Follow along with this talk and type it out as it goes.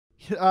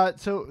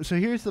So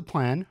here's the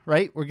plan,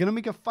 right? We're gonna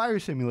make a fire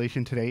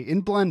simulation today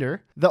in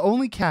Blender. The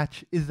only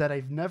catch is that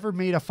I've never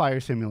made a fire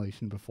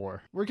simulation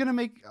before. We're gonna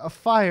make a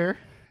fire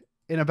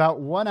in about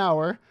 1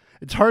 hour.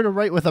 It's hard to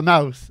write with a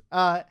mouse.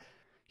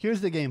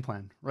 Here's the game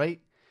plan,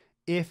 right?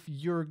 If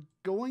you're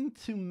going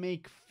to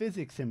make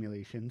physics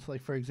simulations,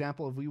 like for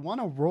example, if we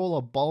want to roll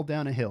a ball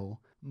down a hill,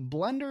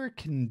 Blender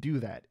can do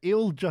that.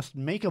 It'll just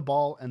make a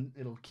ball and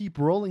it'll keep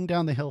rolling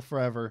down the hill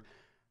forever.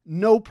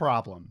 No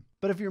problem.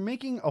 But if you're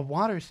making a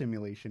water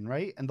simulation,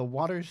 right, and the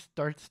water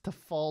starts to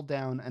fall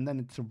down and then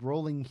it's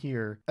rolling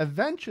here,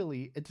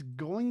 eventually it's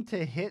going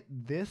to hit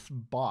this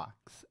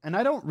box. And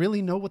I don't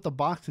really know what the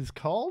box is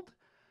called,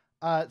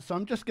 so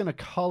I'm just going to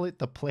call it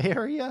the play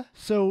area.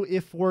 So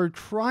if we're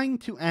trying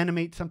to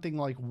animate something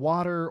like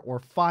water or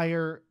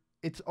fire,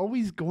 it's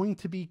always going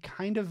to be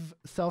kind of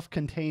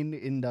self-contained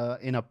in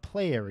a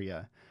play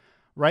area,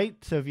 right?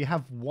 So if you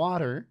have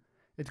water,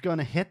 it's going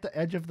to hit the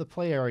edge of the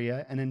play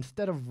area, and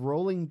instead of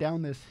rolling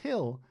down this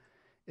hill,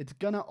 it's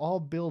going to all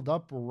build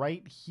up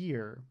right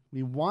here.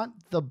 We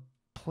want the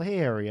play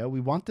area, we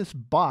want this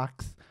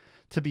box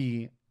to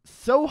be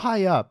so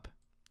high up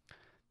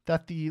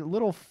that the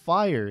little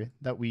fire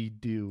that we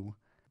do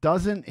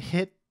doesn't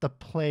hit the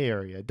play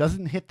area,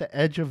 doesn't hit the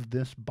edge of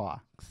this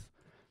box.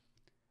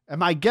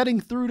 Am I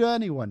getting through to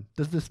anyone?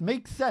 Does this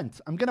make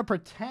sense? I'm going to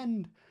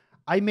pretend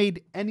I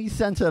made any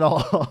sense at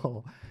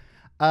all.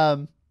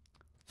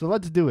 So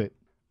let's do it.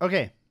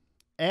 Okay,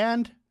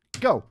 and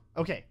go.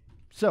 Okay,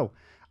 so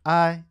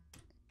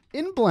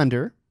in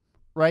Blender,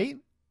 right,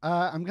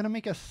 I'm going to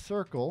make a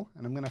circle,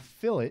 and I'm going to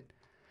fill it.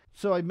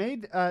 So I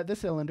made this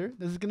cylinder.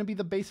 This is going to be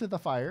the base of the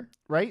fire,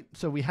 right?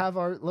 So we have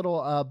our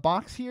little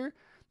box here.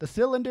 The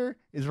cylinder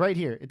is right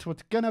here. It's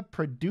what's going to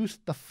produce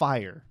the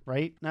fire,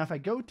 right? Now, if I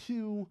go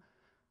to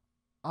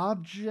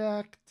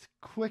Object,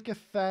 Quick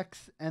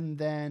Effects, and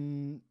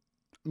then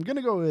I'm going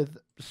to go with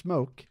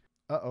Smoke.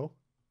 Uh-oh.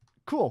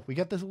 Cool, we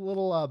get this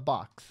little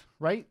box,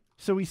 right?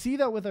 So we see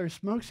that with our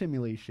smoke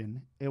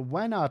simulation, it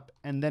went up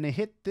and then it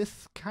hit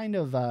this kind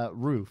of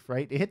roof,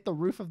 right? It hit the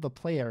roof of the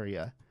play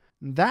area.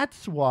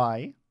 That's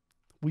why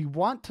we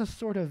want to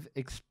sort of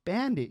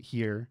expand it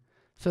here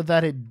so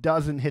that it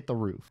doesn't hit the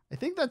roof. I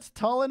think that's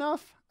tall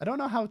enough. I don't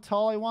know how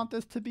tall I want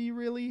this to be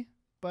really,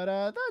 but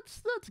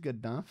that's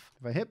good enough.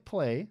 If I hit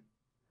play,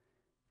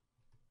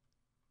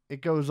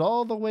 it goes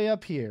all the way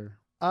up here.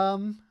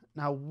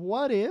 Now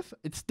what if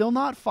it's still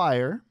not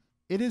fire?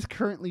 It is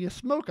currently a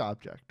smoke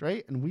object,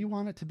 right? And we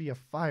want it to be a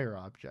fire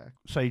object.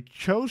 So I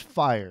chose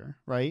fire,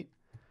 right?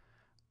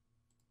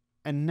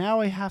 And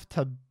now I have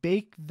to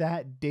bake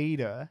that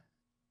data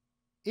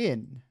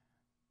in.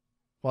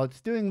 While it's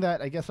doing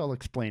that, I guess I'll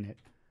explain it.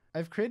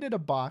 I've created a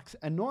box,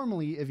 and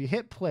normally if you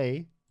hit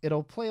play,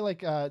 it'll play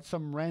like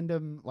some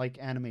random like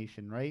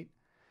animation, right?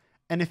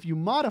 And if you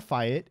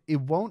modify it, it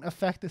won't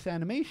affect this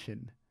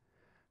animation.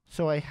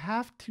 So I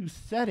have to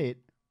set it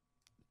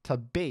to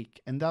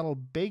bake, and that'll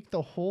bake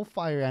the whole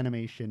fire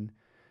animation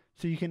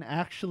so you can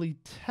actually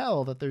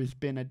tell that there's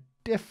been a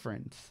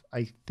difference,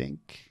 I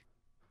think.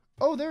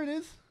 Oh, there it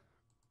is.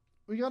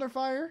 We got our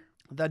fire.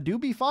 That do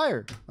be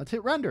fire. Let's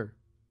hit render.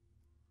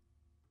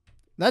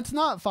 That's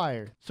not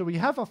fire. So we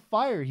have a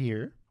fire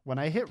here. When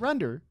I hit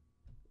render,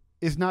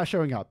 it's not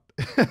showing up.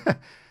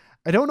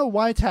 I don't know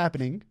why it's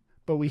happening,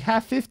 but we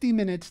have 50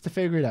 minutes to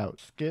figure it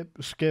out.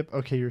 Skip.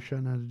 Okay, you're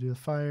showing how to do the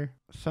fire.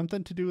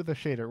 Something to do with the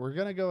shader. We're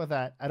going to go with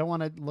that. I don't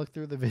want to look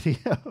through the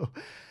video.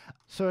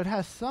 So it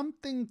has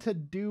something to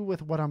do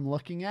with what I'm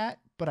looking at,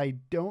 but I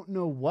don't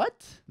know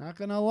what. Not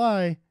going to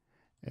lie.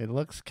 It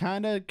looks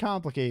kind of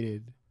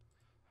complicated.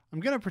 I'm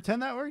going to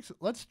pretend that works.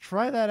 Let's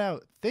try that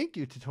out. Thank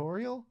you,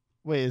 tutorial.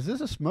 Wait, is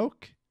this a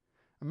smoke?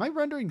 Am I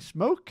rendering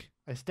smoke?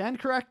 I stand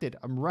corrected.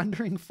 I'm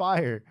rendering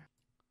fire.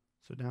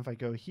 So now if I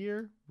go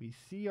here, we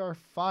see our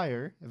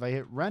fire. If I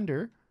hit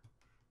render,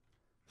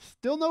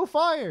 still no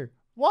fire.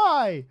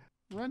 Why?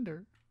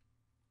 Render.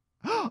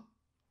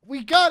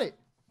 We got it.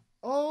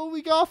 Oh,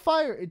 we got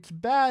fire. It's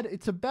bad.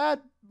 It's a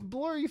bad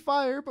blurry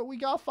fire, but we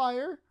got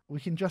fire.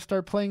 We can just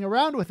start playing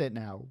around with it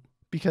now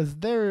because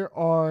there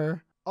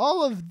are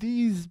all of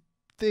these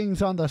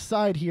things on the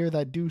side here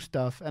that do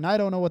stuff, and I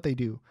don't know what they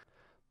do.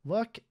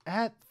 Look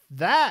at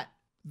that.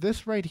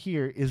 This right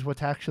here is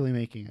what's actually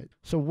making it.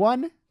 So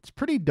 1, it's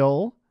pretty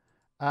dull.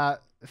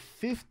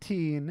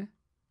 15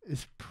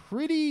 is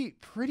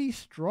pretty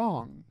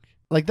strong.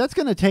 Like that's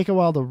gonna take a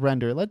while to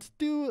render. Let's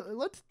do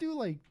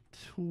like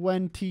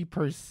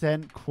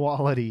 20%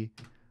 quality.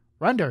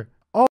 Render.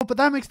 Oh, but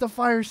that makes the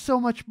fire so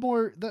much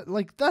more.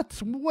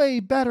 That's way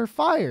better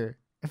fire.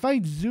 If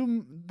I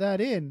zoom that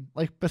in,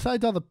 like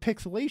besides all the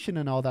pixelation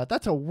and all that,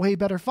 that's a way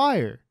better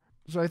fire.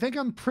 So I think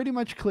I'm pretty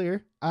much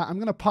clear. I'm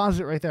gonna pause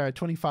it right there at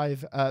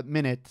 25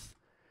 minutes.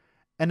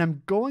 And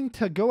I'm going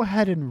to go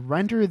ahead and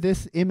render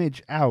this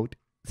image out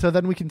so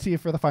then we can see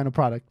it for the final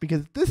product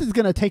because this is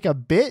going to take a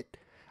bit.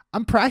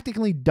 I'm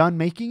practically done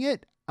making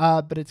it,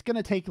 but it's going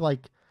to take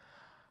like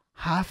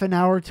half an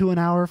hour to an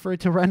hour for it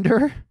to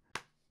render.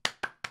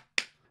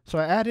 So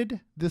I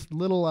added this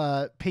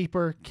little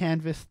paper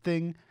canvas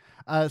thing.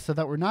 so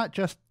that we're not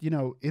just,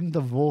 in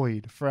the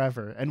void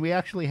forever. And we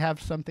actually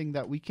have something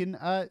that we can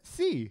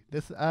see,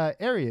 this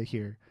area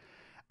here.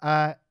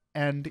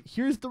 And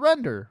here's the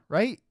render,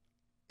 right?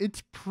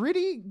 It's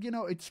pretty,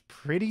 it's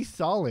pretty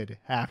solid,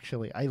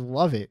 actually. I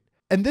love it.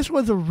 And this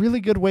was a really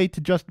good way to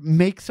just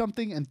make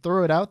something and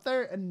throw it out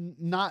there and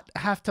not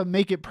have to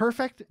make it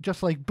perfect.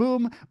 Just like,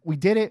 boom, we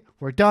did it.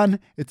 We're done.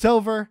 It's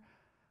over.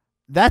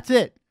 That's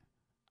it.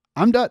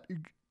 I'm done.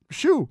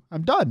 Shoo,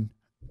 I'm done.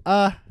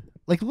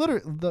 Like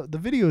literally, the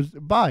video's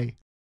bye.